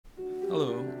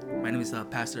Hello, my name is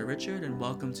Pastor Richard, and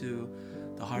welcome to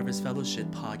the Harvest Fellowship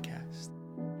podcast.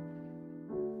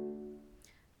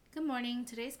 Good morning.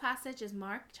 Today's passage is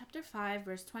Mark chapter 5,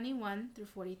 verse 21 through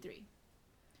 43.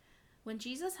 When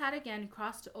Jesus had again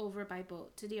crossed over by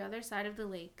boat to the other side of the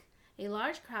lake, a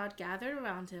large crowd gathered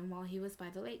around him while he was by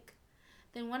the lake.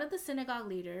 Then one of the synagogue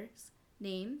leaders,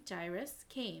 named Jairus,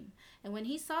 came, and when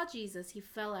he saw Jesus, he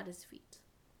fell at his feet.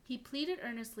 He pleaded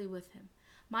earnestly with him,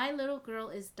 "My little girl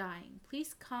is dying.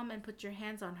 Please come and put your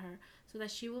hands on her so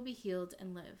that she will be healed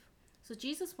and live." So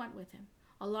Jesus went with him.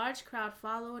 A large crowd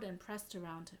followed and pressed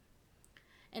around him.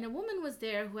 And a woman was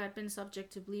there who had been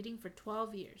subject to bleeding for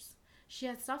 12 years. She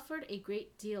had suffered a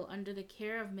great deal under the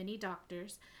care of many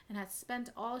doctors and had spent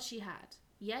all she had.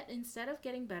 Yet instead of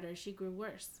getting better, she grew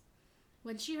worse.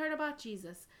 When she heard about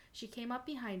Jesus, she came up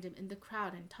behind him in the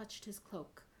crowd and touched his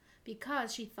cloak,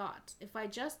 because she thought, "If I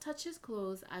just touch his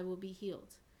clothes, I will be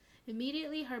healed."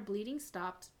 Immediately her bleeding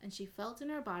stopped, and she felt in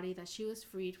her body that she was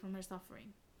freed from her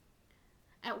suffering.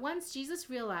 At once Jesus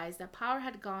realized that power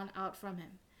had gone out from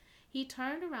him. He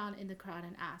turned around in the crowd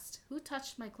and asked, "Who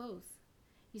touched my clothes?"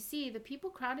 "You see the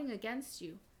people crowding against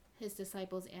you," his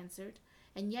disciples answered,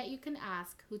 "and yet you can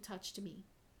ask, 'Who touched me?'"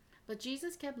 But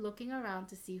Jesus kept looking around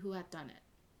to see who had done it.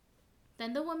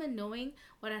 Then the woman, knowing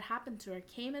what had happened to her,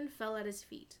 came and fell at his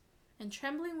feet, and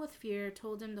trembling with fear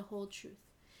told him the whole truth.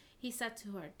 He said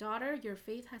to her, "Daughter, your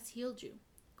faith has healed you.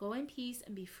 Go in peace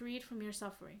and be freed from your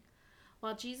suffering."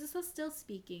 While Jesus was still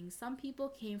speaking, some people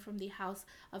came from the house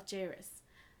of Jairus,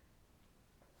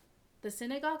 the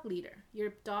synagogue leader. "Your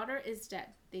daughter is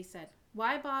dead," they said.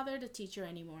 "Why bother the teacher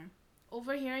anymore?"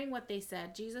 Overhearing what they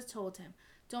said, Jesus told him,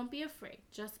 "Don't be afraid,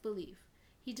 just believe."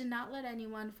 He did not let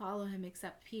anyone follow him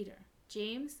except Peter,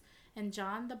 James, and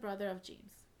John, the brother of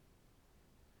James.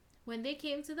 When they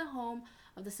came to the home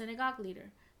of the synagogue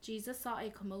leader, Jesus saw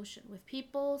a commotion, with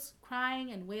people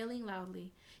crying and wailing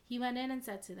loudly. He went in and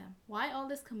said to them, "Why all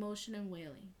this commotion and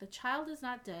wailing? The child is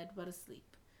not dead, but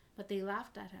asleep." But they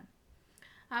laughed at him.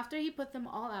 After he put them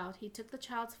all out, he took the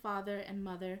child's father and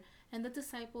mother and the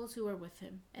disciples who were with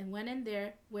him, and went in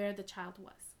there where the child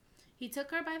was. He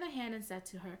took her by the hand and said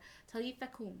to her, "Talitha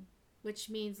kum," which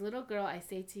means, "Little girl, I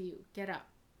say to you, get up."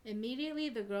 Immediately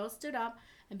the girl stood up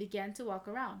and began to walk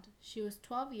around. She was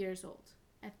 12 years old.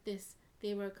 At this,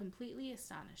 they were completely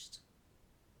astonished.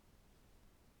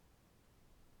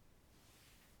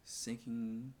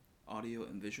 Syncing audio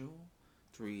and visual.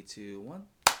 3, 2, 1.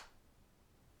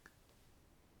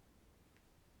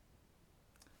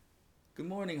 Good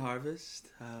morning,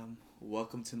 Harvest.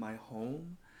 Welcome to my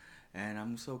home. And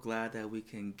I'm so glad that we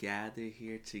can gather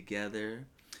here together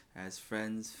as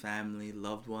friends, family,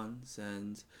 loved ones.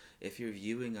 And if you're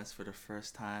viewing us for the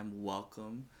first time,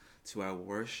 welcome to our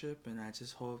worship. And I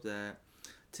just hope that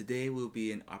today will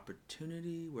be an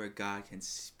opportunity where God can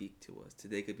speak to us.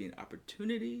 Today could be an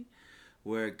opportunity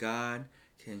where God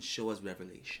can show us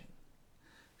revelation.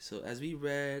 So as we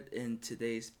read in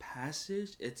today's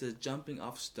passage, it's a jumping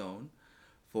off stone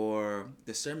for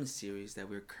the sermon series that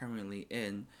we're currently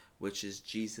in, which is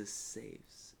Jesus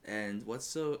Saves. And what's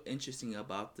so interesting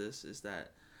about this is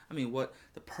that, what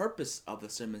the purpose of the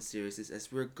sermon series is,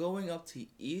 as we're going up to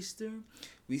Easter,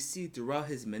 we see throughout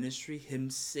his ministry him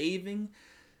saving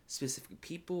specific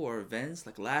people or events.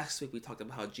 Like last week we talked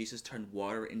about how Jesus turned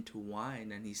water into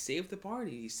wine, and he saved the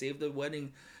party, he saved the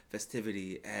wedding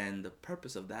festivity, and the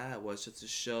purpose of that was just to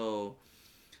show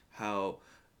how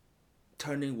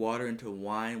turning water into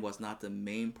wine was not the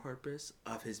main purpose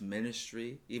of his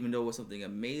ministry, even though it was something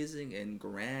amazing and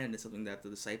grand and something that the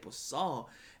disciples saw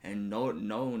and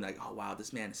known like, "Oh wow,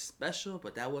 this man is special,"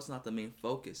 but that was not the main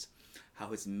focus.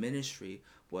 How his ministry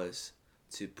was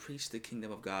to preach the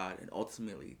kingdom of God and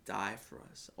ultimately die for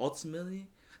us. Ultimately,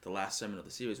 the last sermon of the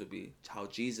series would be how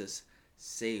Jesus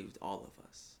saved all of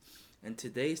us. And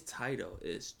today's title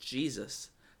is Jesus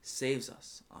Saves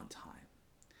Us on Time.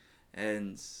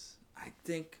 And I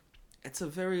think it's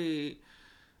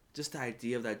just the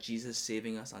idea of that Jesus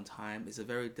saving us on time is a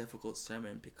very difficult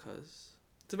sermon, because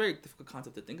it's a very difficult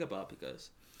concept to think about, because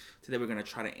today we're going to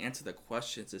try to answer the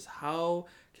questions is, how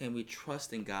can we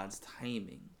trust in God's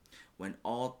timing when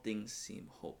all things seem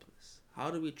hopeless? How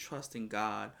do we trust in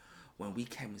God when we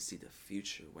can't even see the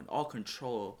future, when all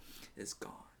control is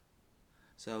gone?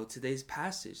 So today's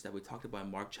passage that we talked about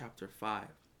in Mark chapter 5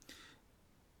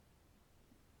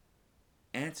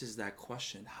 answers that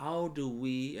question. How do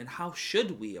we and how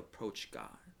should we approach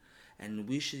God? And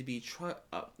we should be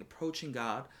approaching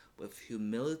God with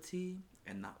humility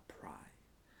and not pride.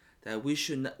 That we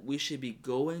should be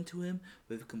going to him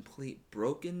with complete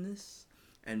brokenness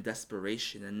and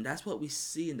desperation. And that's what we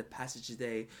see in the passage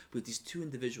today with these two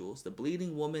individuals, the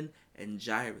bleeding woman and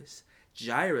Jairus.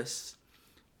 Jairus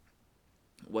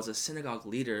was a synagogue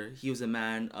leader. He was a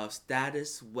man of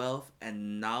status, wealth,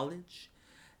 and knowledge.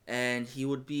 And he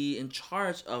would be in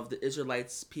charge of the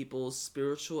Israelites' people's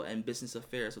spiritual and business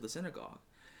affairs of the synagogue.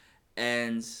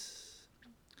 And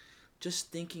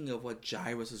just thinking of what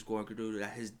Jairus was going through,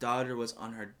 that his daughter was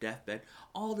on her deathbed,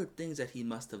 all the things that he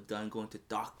must have done, going to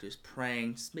doctors,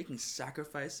 praying, making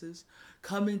sacrifices,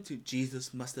 coming to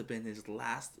Jesus must have been his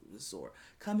last resort.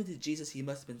 Coming to Jesus, he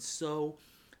must have been so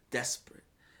desperate.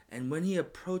 And when he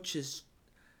approaches,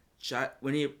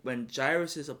 when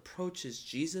Jairus approaches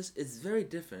Jesus, it's very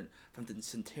different from the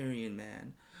centurion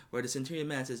man, where the centurion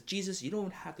man says, Jesus, you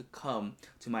don't have to come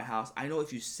to my house. I know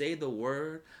if you say the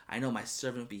word, I know my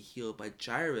servant will be healed. But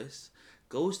Jairus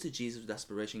goes to Jesus with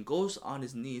desperation, goes on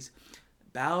his knees,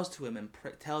 bows to him, and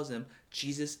tells him,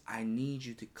 Jesus, I need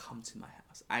you to come to my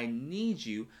house. I need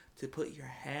you to put your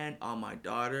hand on my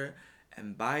daughter,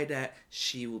 and by that,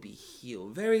 she will be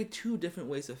healed. Very two different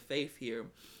ways of faith here.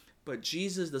 But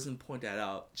Jesus doesn't point that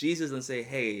out. Jesus doesn't say,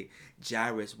 hey,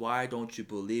 Jairus, why don't you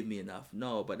believe me enough?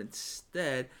 No, but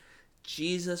instead,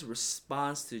 Jesus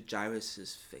responds to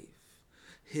Jairus' faith,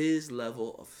 his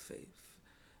level of faith.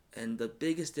 And the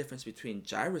biggest difference between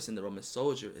Jairus and the Roman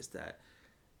soldier is that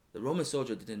the Roman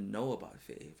soldier didn't know about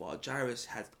faith, while Jairus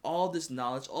had all this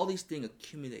knowledge, all these things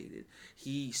accumulated.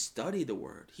 He studied the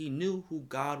word. He knew who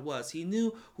God was. He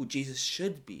knew who Jesus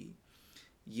should be.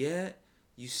 Yet,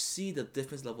 you see the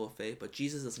different level of faith, but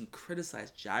Jesus doesn't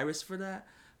criticize Jairus for that,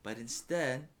 but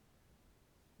instead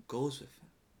goes with him.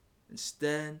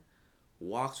 Instead,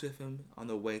 walks with him on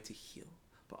the way to heal.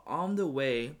 But on the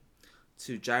way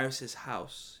to Jairus'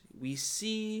 house, we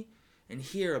see and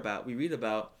we read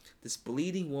about this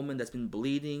bleeding woman that's been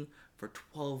bleeding for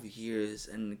 12 years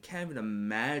and can't even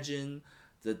imagine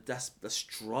the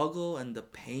struggle and the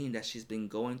pain that she's been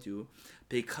going through,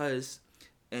 because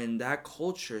in that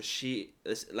culture, she,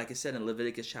 like I said in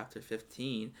Leviticus chapter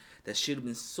 15, that she would have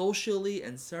been socially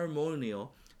and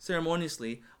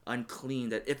ceremoniously unclean.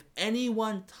 That if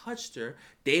anyone touched her,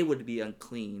 they would be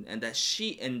unclean. And that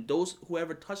she and those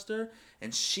whoever touched her,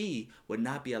 and she would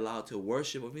not be allowed to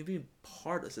worship or maybe be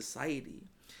part of society.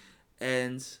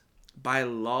 And by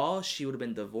law, she would have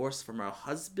been divorced from her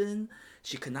husband.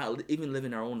 She could not even live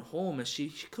in her own home, and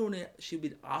she would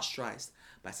be ostracized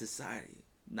by society.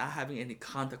 Not having any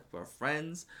contact with our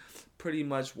friends, pretty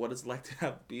much what it's like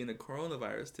to be in a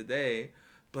coronavirus today,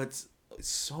 but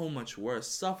so much worse,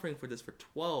 suffering for this for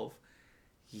 12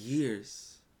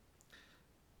 years.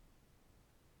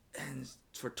 And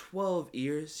for 12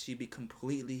 years, she'd be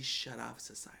completely shut off of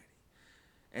society.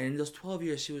 And in those 12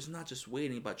 years, she was not just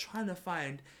waiting, but trying to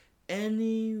find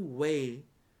any way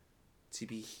to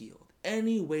be healed,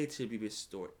 any way to be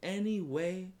restored, any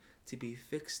way to be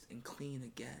fixed and clean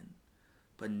again.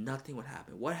 But nothing would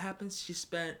happen. What happens? She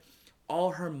spent all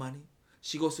her money.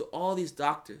 She goes to all these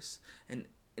doctors. And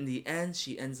in the end,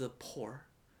 she ends up poor.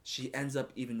 She ends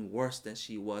up even worse than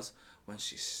she was when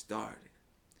she started.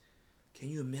 Can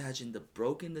you imagine the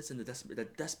brokenness and the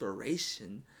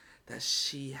desperation that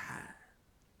she had?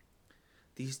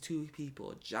 These two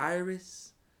people,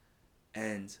 Jairus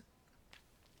and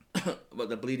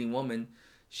the bleeding woman,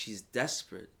 she's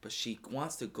desperate, but she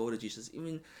wants to go to Jesus,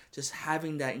 even just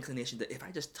having that inclination that if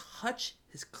I just touch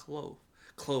his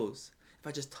clothes, if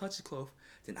I just touch his clothes,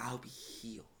 then I'll be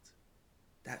healed.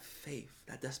 That faith,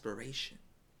 that desperation.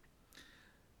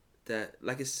 That,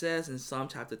 like it says in Psalm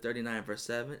chapter 39, verse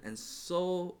 7, and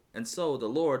so the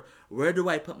Lord, where do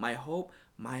I put my hope?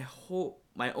 My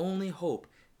only hope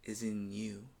is in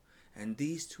you. And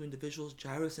these two individuals,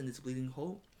 Jairus and this bleeding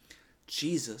hope,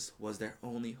 Jesus was their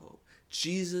only hope.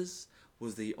 Jesus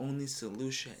was the only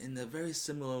solution. In a very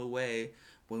similar way,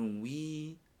 when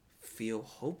we feel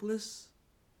hopeless,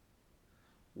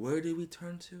 where do we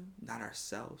turn to? Not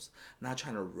ourselves. Not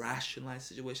trying to rationalize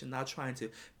the situation. Not trying to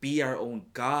be our own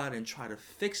God and try to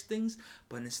fix things.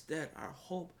 But instead, our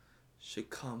hope should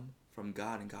come from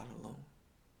God and God alone.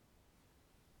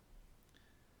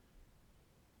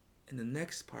 In the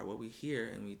next part, what we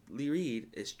hear and we read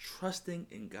is trusting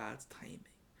in God's timing.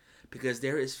 Because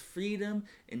there is freedom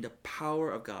in the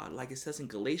power of God. Like it says in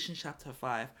Galatians chapter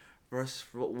 5, verse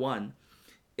 1.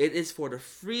 It is for the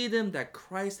freedom that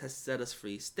Christ has set us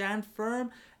free. Stand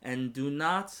firm and do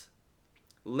not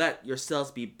let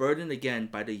yourselves be burdened again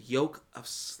by the yoke of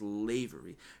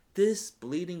slavery. This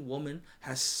bleeding woman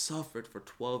has suffered for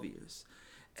 12 years.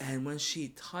 And when she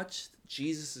touched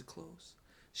Jesus' clothes,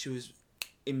 she was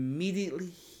immediately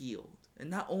healed. And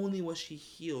not only was she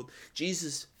healed,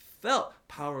 Jesus felt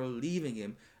power leaving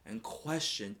him and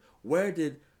questioned,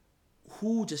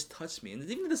 who just touched me? And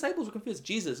even the disciples were confused.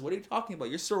 Jesus, what are you talking about?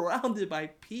 You're surrounded by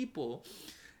people.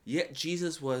 Yet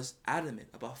Jesus was adamant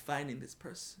about finding this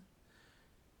person.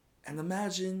 And the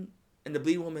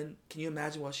bleeding woman, can you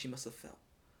imagine what she must have felt?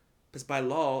 Because by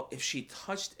law, if she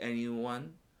touched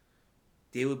anyone,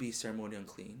 they would be ceremonially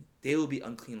unclean. They would be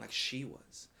unclean like she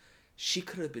was. She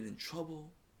could have been in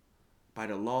trouble by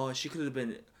the law. She could have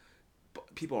been,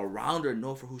 people around her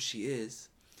know for who she is.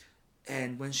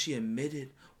 And when she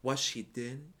admitted what she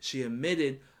did, she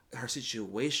admitted her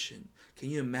situation. Can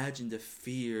you imagine the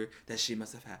fear that she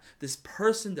must have had? This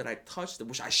person that I touched,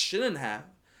 which I shouldn't have,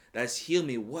 that has healed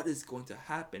me, what is going to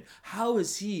happen? How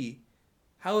is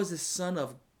the Son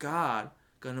of God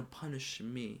going to punish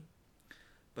me?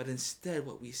 But instead,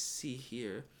 what we see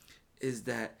here is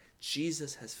that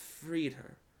Jesus has freed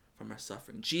her from her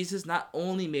suffering. Jesus not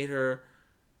only made her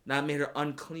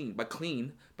unclean, but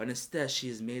clean, but instead she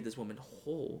has made this woman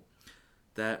whole.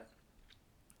 That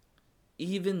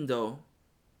even though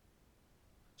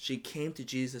she came to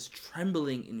Jesus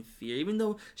trembling in fear, even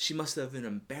though she must have been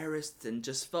embarrassed and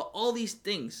just felt all these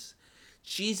things,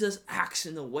 Jesus acts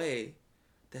in a way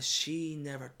that she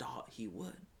never thought he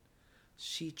would.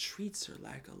 She treats her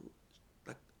like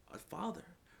a father,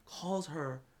 calls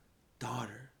her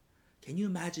daughter. Can you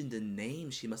imagine the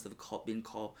name she must have been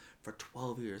called for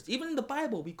 12 years? Even in the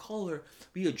Bible,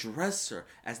 we address her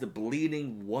as the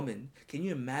bleeding woman. Can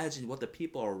you imagine what the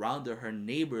people around her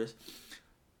neighbors,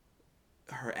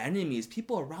 her enemies,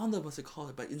 people around her must have called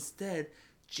her? But instead,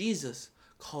 Jesus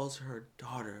calls her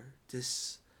daughter.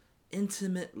 This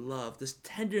intimate love, this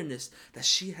tenderness that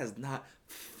she has not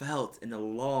felt in a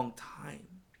long time.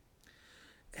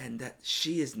 And that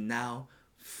she is now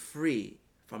free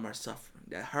from her suffering.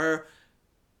 That her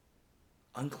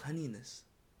uncleanliness,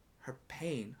 her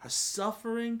pain, her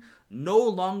suffering no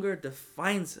longer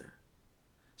defines her.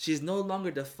 She is no longer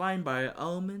defined by her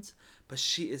ailments, but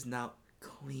she is now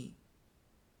clean.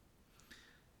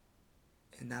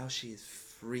 And now she is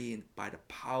free by the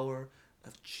power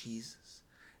of Jesus.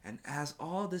 And as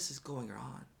all this is going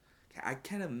on, I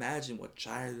can't imagine what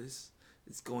Jairus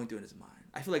is going through in his mind.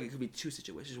 I feel like it could be two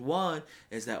situations. One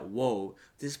is that, whoa,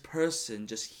 this person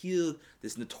just healed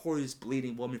this notorious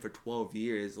bleeding woman for 12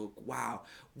 years. Like, wow,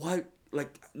 what?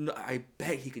 Like, no, I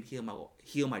bet he could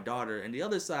heal my daughter. And the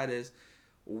other side is,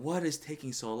 what is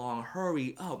taking so long?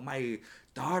 Hurry up, my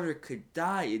daughter could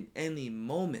die in any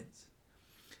moment.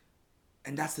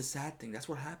 And that's the sad thing. That's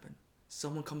what happened.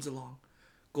 Someone comes along,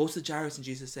 goes to Jairus and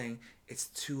Jesus saying, it's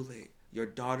too late. Your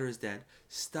daughter is dead.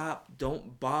 Stop.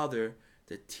 Don't bother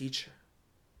the teacher.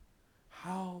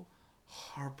 How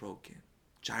heartbroken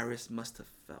Jairus must have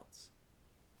felt.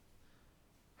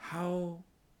 How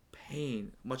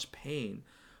much pain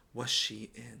was he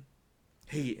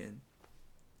in.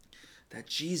 That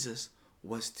Jesus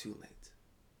was too late.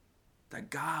 That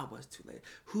God was too late.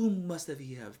 Who must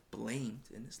he have blamed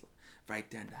in his life? Right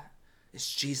then, that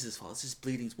it's Jesus' fault. It's this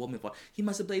bleeding woman's fault. He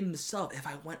must have blamed himself. If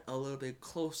I went a little bit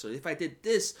closer, if I did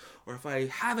this, or if I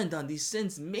haven't done these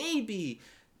sins, maybe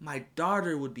my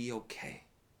daughter would be okay.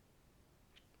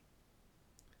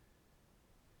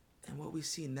 And what we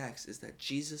see next is that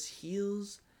Jesus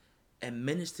heals and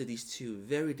ministers to these two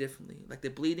very differently. Like the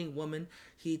bleeding woman,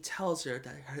 he tells her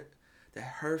that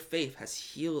her faith has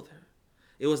healed her.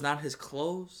 It was not his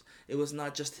clothes. It was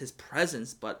not just his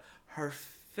presence, but her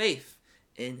faith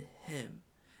in him.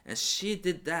 And she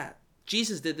did that.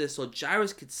 Jesus did this so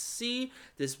Jairus could see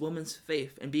this woman's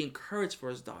faith and be encouraged for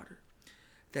his daughter.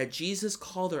 That Jesus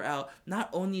called her out not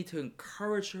only to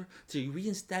encourage her to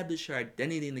reestablish her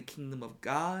identity in the kingdom of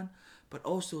God, but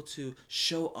also to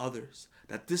show others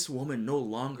that this woman no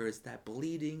longer is that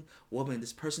bleeding woman,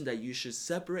 this person that you should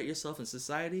separate yourself in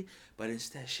society, but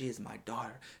instead she is my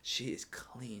daughter. She is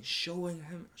clean, showing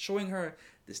her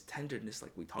this tenderness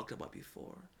like we talked about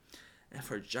before. And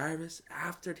for Jairus,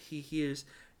 after he hears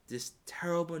this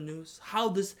terrible news, how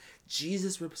does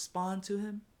Jesus respond to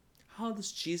him? How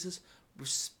does Jesus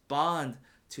respond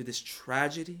to this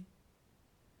tragedy?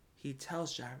 He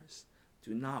tells Jairus,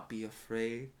 do not be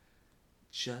afraid,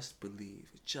 just believe,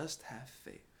 just have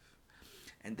faith.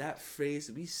 And that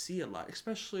phrase we see a lot,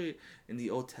 especially in the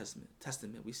Old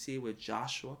Testament. We see it with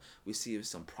Joshua, we see it with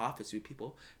some prophets, with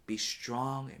people, be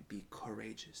strong and be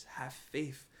courageous. Have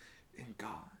faith in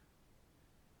God.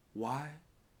 Why?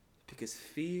 Because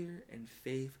fear and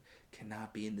faith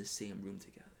cannot be in the same room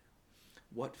together.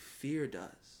 What fear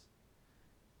does,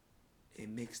 it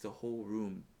makes the whole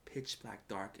room pitch black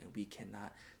dark and we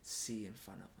cannot see in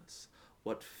front of us.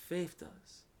 What faith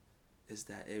does is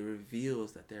that it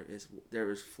reveals that there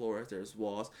is floors, there is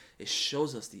walls. It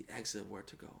shows us the exit, where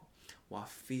to go. while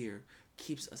fear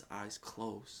keeps us eyes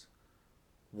closed,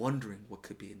 wondering what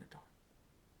could be in the dark,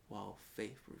 while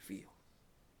faith reveals.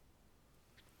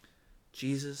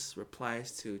 Jesus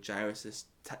replies to Jairus'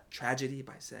 tragedy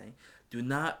by saying, "Do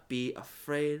not be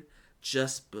afraid,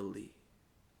 just believe."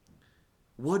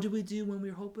 What do we do when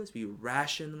we're hopeless? We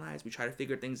rationalize, we try to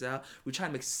figure things out, we try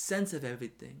to make sense of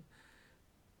everything,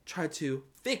 try to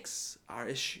fix our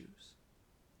issues.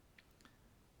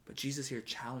 But Jesus here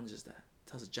challenges that,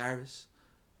 tells Jairus,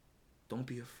 don't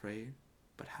be afraid,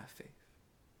 but have faith.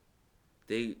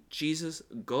 Jesus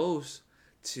goes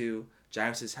to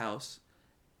Jairus' house,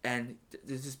 and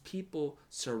there's just people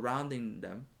surrounding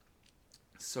them,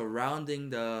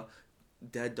 surrounding the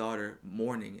dead daughter,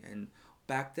 mourning. And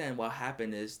back then, what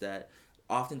happened is that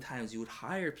oftentimes you would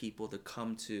hire people to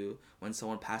come to when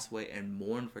someone passed away and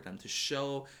mourn for them, to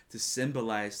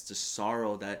symbolize the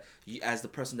sorrow that you, as the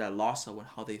person that lost someone,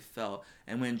 how they felt.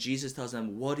 And when Jesus tells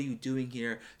them, "What are you doing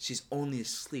here? She's only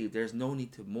asleep. There's no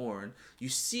need to mourn." You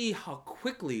see how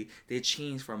quickly they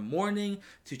change from mourning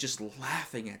to just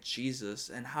laughing at Jesus,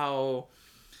 and how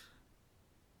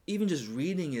even just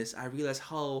reading this, I realize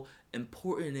how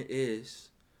important it is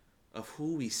of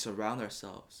who we surround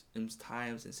ourselves in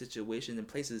times and situations and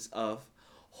places of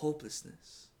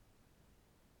hopelessness.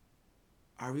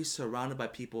 Are we surrounded by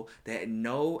people that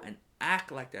know and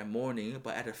act like they're mourning,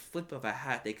 but at a flip of a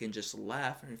hat they can just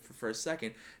laugh and for a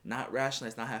second not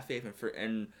rationalize, not have faith,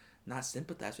 and not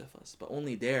sympathize with us, but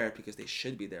only there because they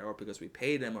should be there, or because we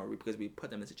pay them, or because we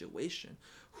put them in a situation?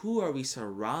 Who are we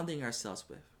surrounding ourselves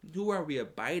with? Who are we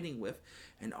abiding with?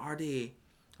 And are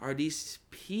these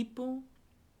people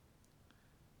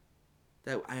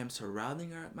that I am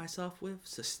surrounding myself with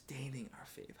sustaining our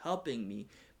faith, helping me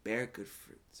bear good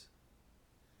fruit?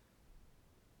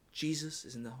 Jesus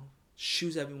is in the home,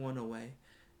 shoos everyone away,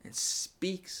 and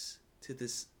speaks to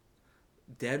this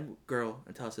dead girl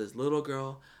and tells this little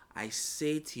girl, "I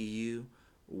say to you,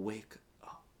 wake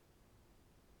up."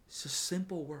 It's just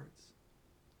simple words.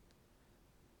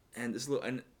 And this little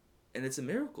and it's a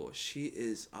miracle. She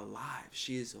is alive.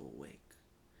 She is awake.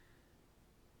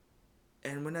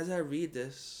 And as I read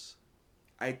this,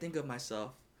 I think of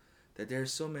myself that there are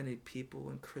so many people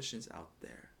and Christians out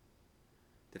there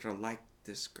that are like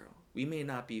this girl. We may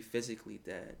not be physically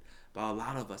dead, but a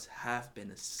lot of us have been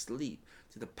asleep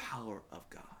to the power of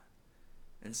God.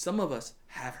 And some of us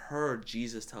have heard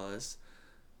Jesus tell us,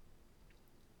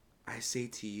 "I say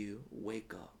to you,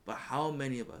 wake up." But how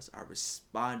many of us are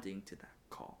responding to that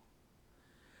call?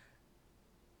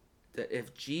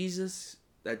 That Jesus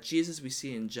we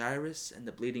see in Jairus and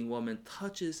the bleeding woman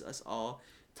touches us all,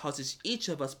 touches each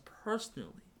of us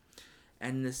personally.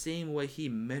 And in the same way, he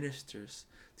ministers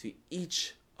to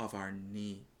each of our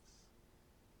needs.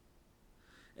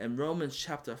 In Romans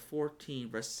chapter 14,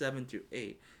 verse 7 through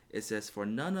 8, it says, "For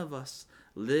none of us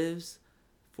lives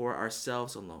for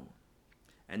ourselves alone,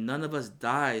 and none of us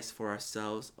dies for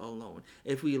ourselves alone.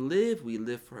 If we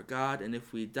live for God, and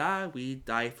if we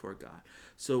die for God.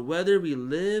 So whether we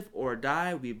live or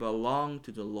die, we belong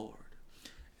to the Lord."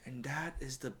 And that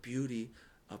is the beauty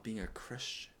of being a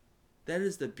Christian. That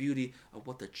is the beauty of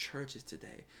what the church is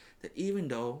today. That even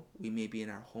though we may be in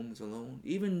our homes alone,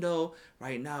 even though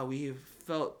right now we have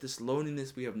felt this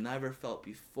loneliness we have never felt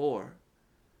before,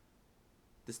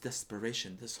 this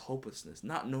desperation, this hopelessness,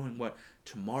 not knowing what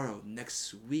tomorrow,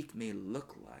 next week may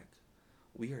look like,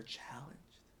 we are challenged.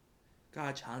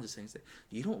 God challenges things that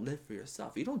you don't live for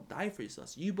yourself. You don't die for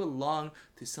yourself. You belong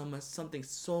to something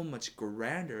so much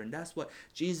grander. And that's what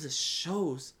Jesus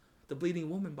shows the bleeding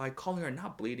woman by calling her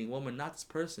not bleeding woman, not this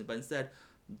person, but instead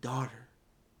daughter.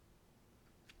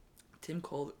 Tim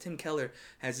Keller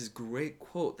has this great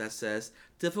quote that says,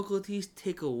 "Difficulties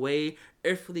take away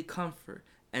earthly comfort,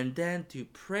 and then through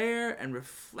prayer and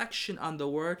reflection on the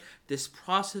word, this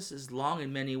process is long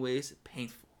in many ways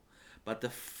painful. But the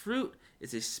fruit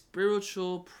is a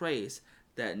spiritual praise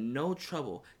that no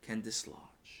trouble can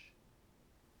dislodge."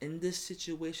 In this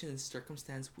situation and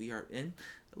circumstance we are in,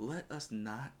 let us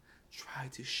not try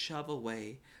to shove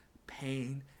away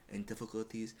pain and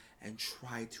difficulties and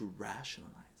try to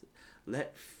rationalize it.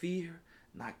 Let fear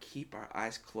not keep our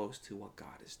eyes closed to what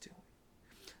God is doing.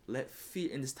 Let fear,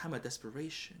 in this time of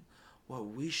desperation, what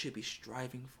we should be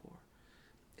striving for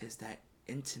is that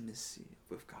intimacy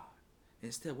with God.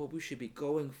 Instead, what we should be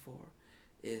going for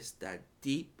is that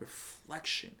deep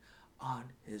reflection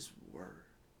on His Word.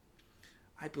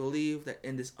 I believe that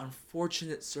in this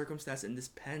unfortunate circumstance, in this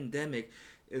pandemic,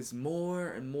 is more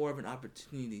and more of an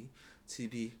opportunity to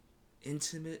be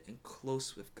intimate and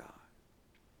close with God.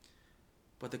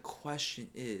 But the question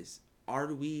is,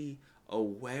 are we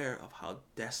aware of how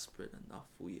desperate enough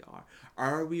we are?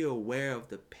 Are we aware of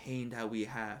the pain that we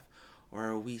have? Or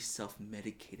are we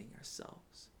self-medicating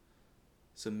ourselves?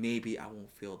 So maybe I won't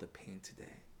feel the pain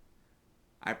today.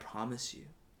 I promise you,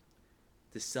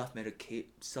 the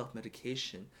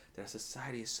self-medication that our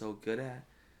society is so good at,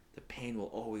 the pain will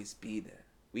always be there.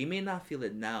 We may not feel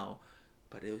it now,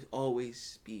 but it will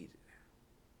always be there.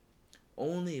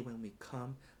 Only when we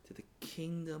come to the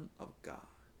kingdom of God,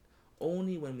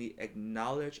 only when we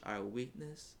acknowledge our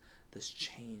weakness, does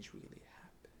change really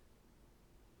happen.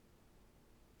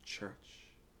 Church,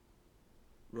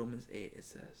 Romans 8, it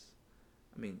says,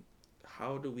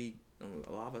 how do we,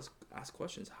 a lot of us ask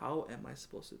questions, how am I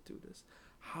supposed to do this?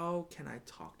 How can I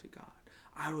talk to God?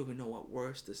 I don't even know what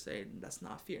words to say, and that's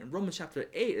not fear. In Romans chapter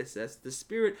 8, it says, the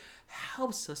Spirit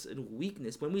helps us in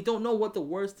weakness. When we don't know what the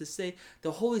words to say,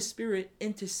 the Holy Spirit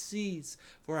intercedes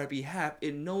for our behalf.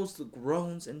 It knows the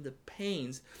groans and the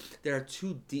pains that are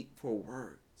too deep for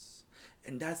words.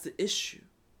 And that's the issue.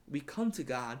 We come to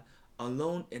God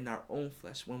alone in our own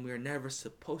flesh when we are never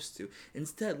supposed to.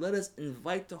 Instead, let us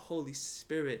invite the Holy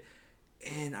Spirit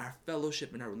in our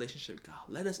fellowship, in our relationship with God.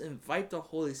 Let us invite the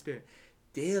Holy Spirit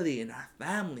daily in our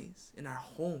families, in our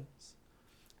homes,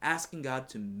 asking God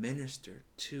to minister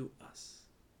to us.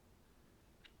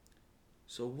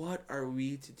 So what are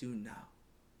we to do now?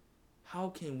 How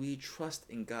can we trust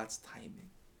in God's timing?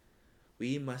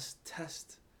 We must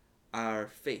test our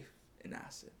faith in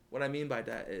acid. What I mean by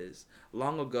that is,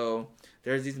 long ago,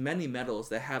 there's these many metals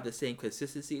that have the same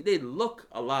consistency. They look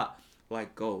a lot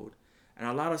like gold. And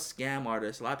a lot of scam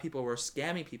artists, a lot of people were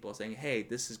scamming people saying, hey,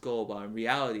 this is gold, but in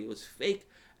reality it was fake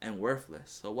and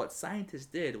worthless. So what scientists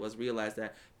did was realize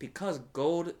that because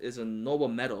gold is a noble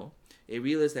metal, they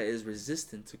realized that it is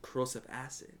resistant to corrosive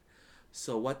acid.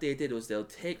 So what they did was they'll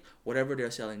take whatever they're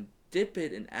selling, dip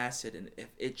it in acid, and if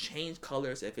it changed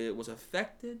colors, if it was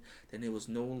affected, then it was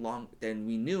no longer, then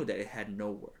we knew that it had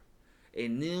no worth. We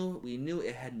knew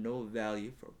it had no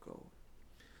value for gold.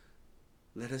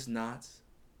 Let us not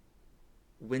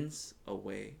wince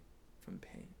away from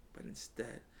pain, but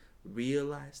instead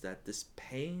realize that this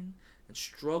pain and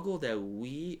struggle that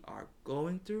we are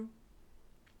going through,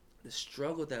 this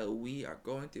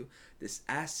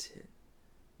acid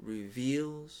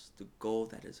reveals the gold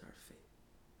that is our faith.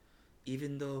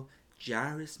 Even though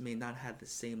Jairus may not have the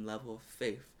same level of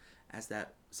faith as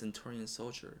that centurion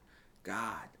soldier,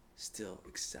 God still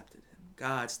accepted him.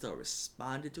 God still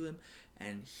responded to him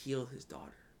and healed his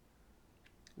daughter.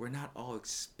 We're not all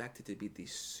expected to be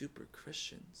these super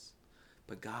Christians,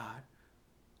 but God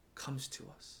comes to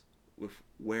us with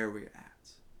where we're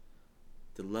at,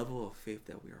 the level of faith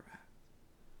that we are at.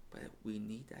 But we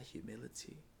need that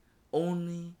humility,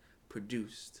 only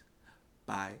produced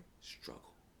by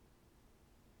struggle.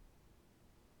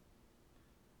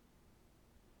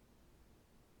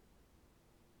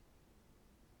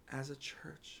 As a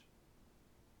church,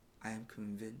 I am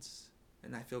convinced,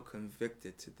 and I feel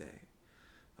convicted today,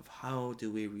 of how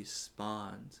do we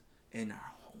respond in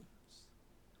our homes.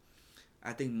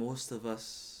 I think most of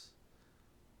us,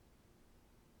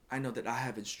 I know that I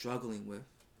have been struggling with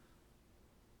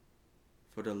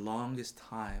for the longest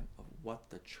time of what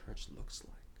the church looks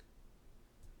like.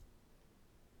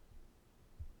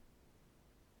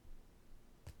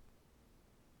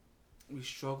 We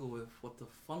struggle with what the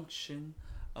function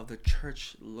of the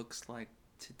church looks like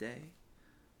today.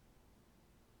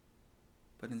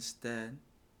 But instead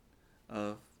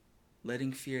of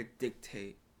letting fear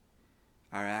dictate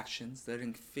our actions,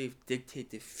 letting faith dictate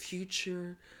the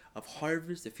future of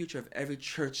Harvest, the future of every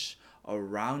church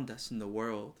around us in the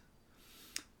world,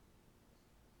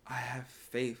 I have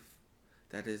faith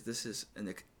that this is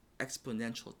an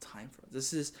exponential time for us.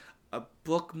 This is a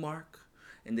bookmark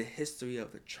in the history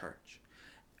of the church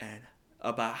and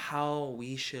about how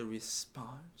we should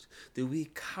respond. Do we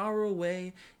cower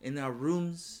away in our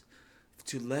rooms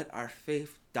to let our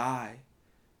faith die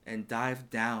and dive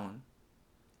down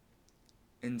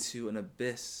into an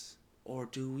abyss? Or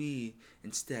do we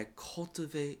instead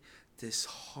cultivate this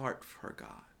heart for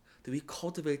God? Do we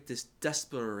cultivate this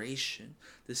desperation,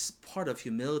 this part of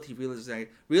humility,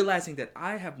 realizing that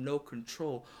I have no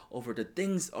control over the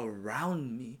things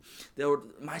around me? There were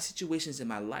my situations in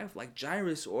my life like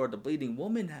Jairus or the bleeding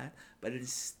woman had, but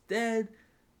instead,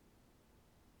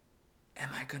 am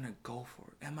I going to go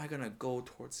for it? Am I going to go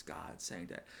towards God saying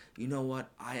that, you know what,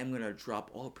 I am going to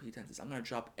drop all pretenses. I'm going to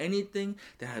drop anything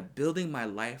that I'm building my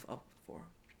life up for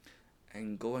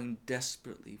and going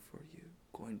desperately for you,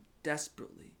 going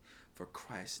desperately for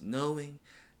Christ, knowing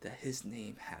that his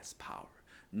name has power,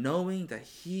 knowing that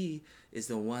he is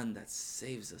the one that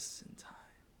saves us in time.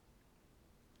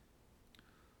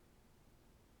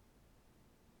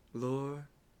 Lord,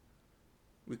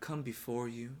 we come before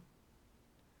you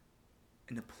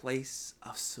in a place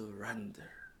of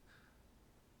surrender.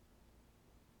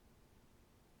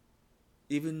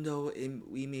 Even though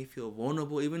we may feel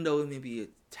vulnerable, even though it may be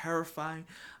terrifying,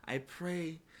 I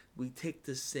pray we take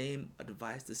the same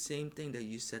advice, the same thing that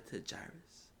you said to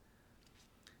Jairus.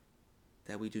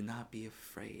 That we do not be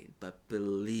afraid, but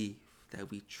believe, that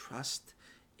we trust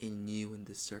in you in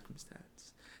this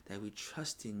circumstance, that we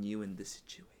trust in you in this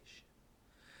situation,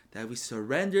 that we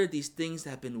surrender these things that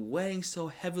have been weighing so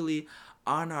heavily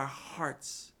on our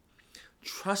hearts,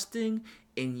 trusting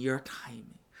in your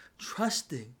timing,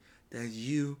 trusting that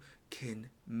you can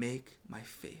make my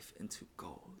faith into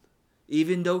gold.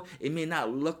 Even though it may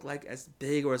not look like as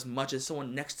big or as much as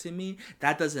someone next to me,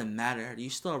 that doesn't matter. You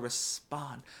still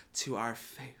respond to our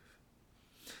faith.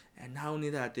 And not only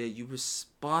that, that you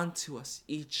respond to us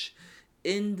each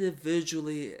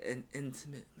individually and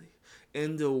intimately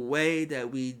in the way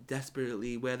that we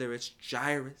desperately, whether it's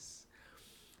Jairus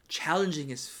challenging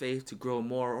his faith to grow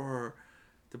more, or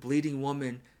the bleeding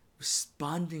woman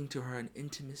responding to her in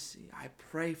intimacy. I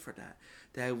pray for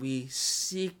that we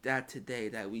seek that today,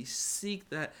 that we seek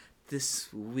that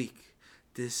this week,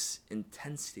 this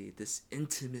intensity, this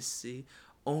intimacy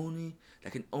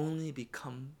that can only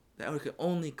come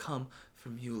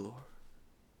from you, Lord.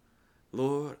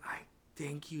 Lord, I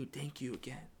thank you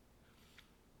again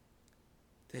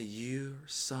that your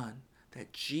Son,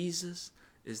 that Jesus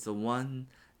is the one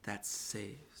that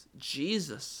saves.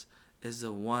 Jesus is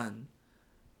the one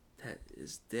that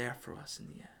is there for us in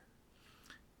the end.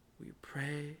 We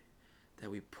pray that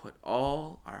we put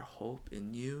all our hope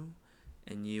in you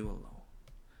and you alone.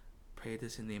 Pray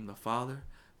this in the name of the Father,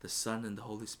 the Son, and the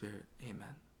Holy Spirit.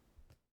 Amen.